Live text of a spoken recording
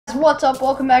what's up?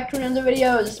 Welcome back to another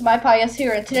video. This is MiePieYes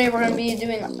here, and today we're going to be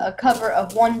doing a cover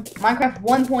of Minecraft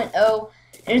 1.0,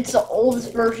 and it's the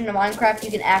oldest version of Minecraft you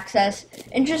can access.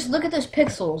 And just look at those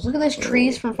pixels. Look at those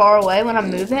trees from far away when I'm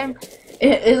moving.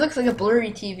 It looks like a blurry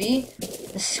TV.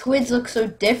 The squids look so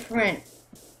different.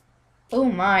 Oh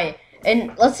my.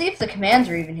 And let's see if the commands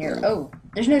are even here. Oh,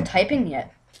 there's no typing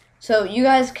yet. So you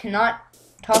guys cannot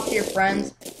talk to your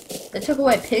friends. They took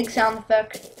away pig sound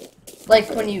effect. Like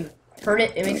when you heard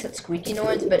it, it makes that squeaky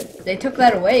noise, but they took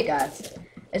that away, guys.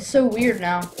 It's so weird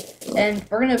now. And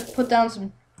we're gonna put down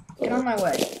some, get on my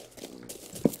way.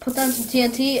 Put down some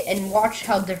TNT and watch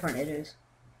how different it is.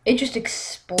 It just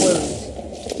explodes.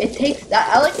 It takes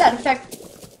that, I like that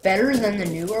effect better than the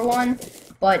newer one,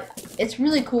 but it's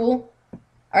really cool.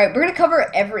 Alright, we're gonna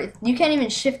cover you can't even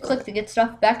shift click to get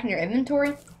stuff back in your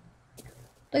inventory.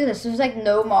 Look at this, there's like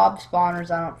no mob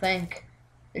spawners, I don't think.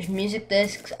 There's music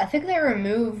discs. I think they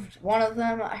removed one of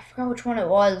them. I forgot which one it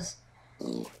was.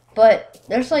 But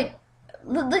there's like,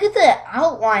 look at the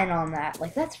outline on that.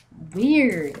 Like, that's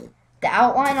weird. The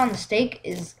outline on the steak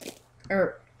is,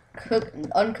 or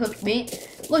uncooked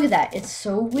meat. Look at that. It's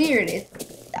so weird.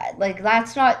 Like,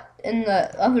 that's not in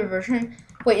the other version.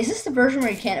 Wait, is this the version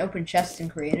where you can't open chests in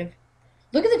creative?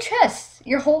 Look at the chest.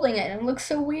 You're holding it and it looks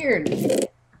so weird.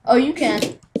 Oh, you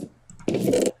can.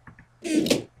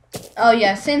 Oh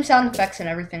yeah, same sound effects and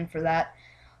everything for that.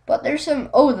 But there's some,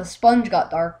 oh, the sponge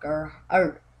got darker,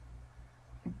 or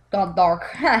got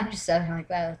dark. I just said it like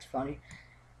that, that's funny.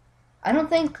 I don't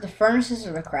think the furnaces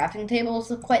or the crafting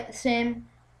tables look quite the same.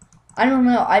 I don't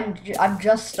know, I've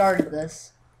just started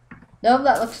this. No,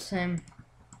 that looks the same.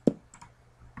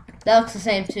 That looks the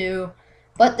same too.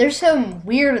 But there's some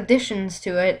weird additions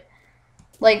to it.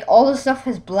 Like, all the stuff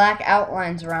has black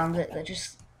outlines around it that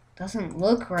just doesn't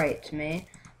look right to me.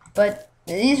 But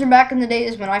these are back in the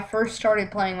days when I first started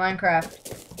playing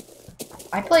Minecraft.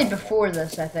 I played before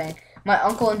this, I think. My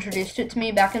uncle introduced it to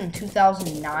me back in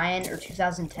 2009 or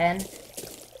 2010.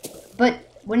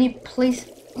 But when you place...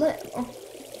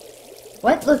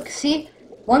 What? Look, see?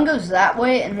 One goes that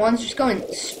way and one's just going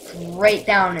straight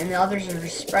down and the others are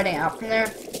just spreading out from there.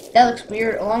 That looks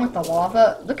weird, along with the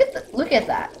lava. Look at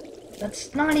that.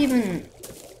 That's not even...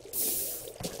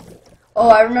 Oh,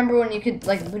 I remember when you could,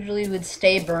 like, literally would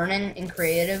stay burning in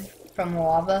creative from the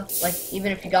lava, like,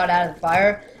 even if you got out of the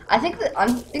fire. I think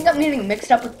I'm getting mixed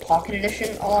up with Pocket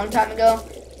Edition a long time ago.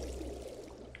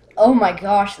 Oh my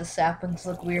gosh, the saplings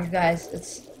look weird,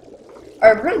 guys.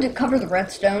 Alright, we're going to cover the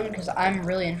redstone, because I'm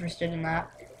really interested in that.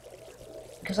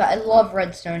 Because I love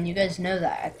redstone, you guys know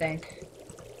that, I think.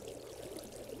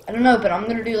 I don't know, but I'm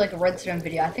going to do, like, a redstone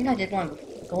video. I think I did one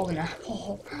with golden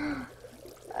apple.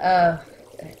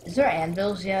 Is there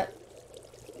anvils yet?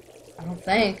 I don't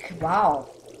think. Wow.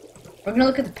 We're gonna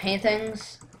look at the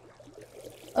paintings.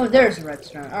 Oh, there's a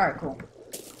redstone. Alright, cool.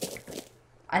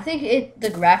 I think the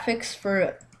graphics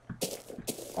for...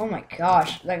 Oh my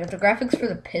gosh. Like, the graphics for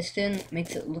the piston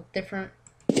makes it look different.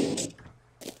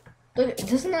 Look,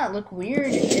 doesn't that look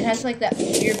weird? It has, like, that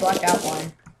weird black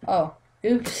outline. Oh,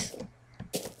 oops.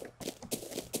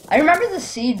 I remember the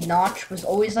seed notch was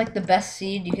always, like, the best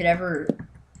seed you could ever...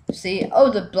 See, oh,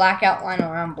 the black outline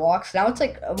around blocks. Now it's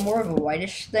like more of a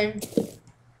whitish thing.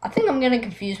 I think I'm getting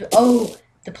confused with, oh,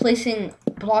 the placing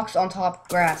blocks on top of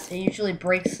grass. It usually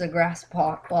breaks the grass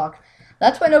block.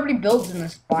 That's why nobody builds in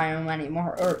this biome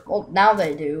anymore. Or, well, now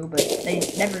they do, but they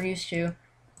never used to.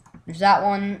 There's that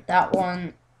one, that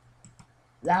one,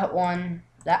 that one.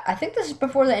 I think this is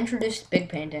before they introduced big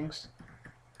paintings.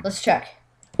 Let's check.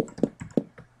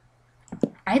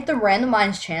 I hit the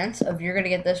randomized chance of you're gonna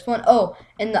get this one. Oh,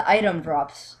 and the item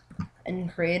drops in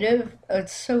creative. Oh,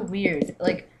 it's so weird.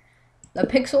 Like, the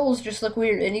pixels just look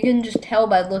weird, and you can just tell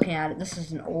by looking at it. This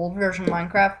is an old version of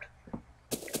Minecraft.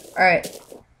 Alright.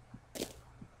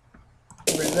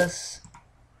 Get rid of this.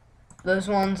 Those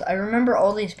ones. I remember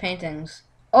all these paintings.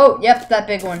 Oh, yep, that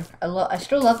big one. I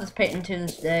still love this painting to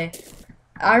this day.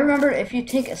 I remember if you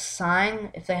take a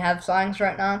sign, if they have signs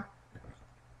right now.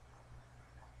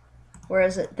 Where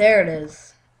is it? There it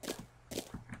is.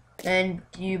 And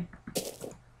you...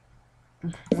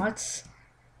 What?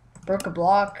 Broke a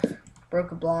block.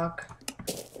 Broke a block.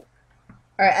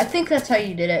 Alright, I think that's how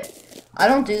you did it. I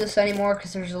don't do this anymore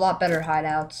because there's a lot better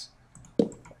hideouts.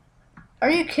 Are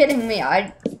you kidding me?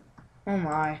 Oh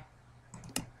my.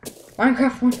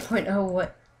 Minecraft 1.0,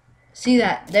 what? See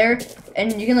that? There?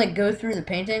 And you can, like, go through the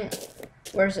painting.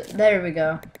 Where's it? There we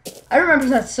go. I remember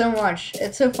that so much.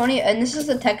 It's so funny. And this is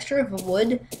the texture of the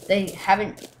wood they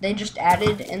just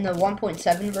added in the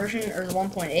 1.7 version, or the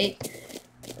 1.8.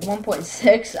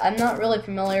 1.6. I'm not really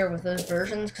familiar with those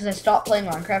versions because I stopped playing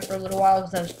Minecraft for a little while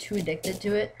because I was too addicted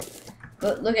to it.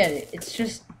 But look at it. It's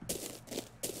just...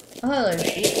 Oh, hello,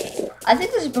 sheep. I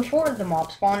think this is before the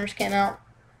mob spawners came out.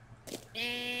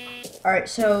 Alright,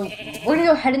 so we're gonna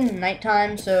go head into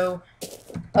nighttime, so...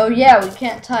 Oh yeah, we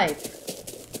can't type.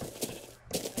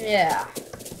 Yeah.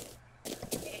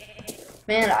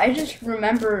 Man, I just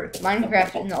remember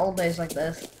Minecraft in the old days like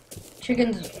this.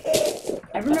 Chickens...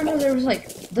 I remember there was like...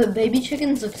 The baby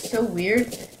chickens looked so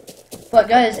weird. But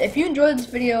guys, if you enjoyed this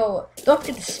video, don't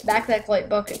forget to smack that like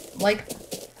bucket.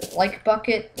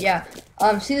 Yeah.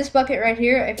 See this bucket right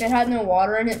here? If it had no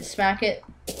water in it, smack it.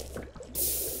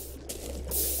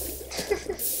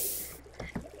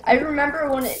 I remember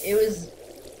when it was,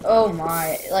 oh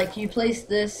my, like you placed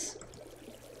this.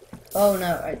 Oh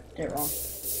no, I did it wrong.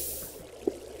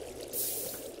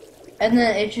 And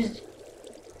then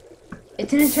it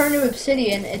didn't turn to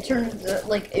obsidian. It turned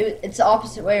it's the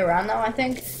opposite way around now, I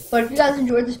think. But if you guys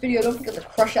enjoyed this video, don't forget to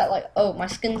crush that like. Oh, my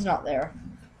skin's not there.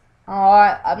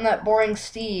 I'm not boring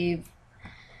Steve.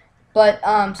 But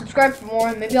subscribe for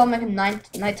more. Maybe I'll make a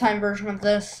nighttime version of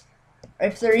this,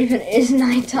 if there even is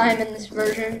nighttime in this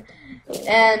version.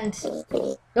 And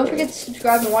don't forget to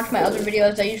subscribe and watch my other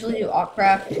videos. I usually do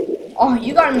Octcraft. Oh,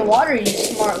 you got in the water, you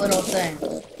smart little thing.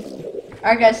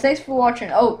 Alright guys, thanks for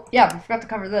watching. Oh, yeah, we forgot to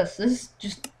cover this. This is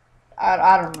just,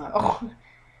 I don't know. Oh.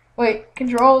 Wait,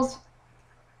 controls.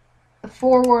 The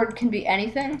forward can be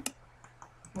anything?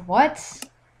 What?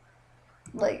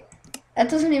 Like, that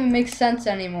doesn't even make sense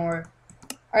anymore.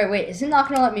 Alright, wait, is it not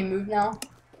gonna let me move now?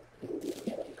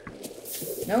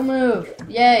 No move.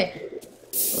 Yay.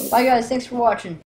 Bye guys, thanks for watching.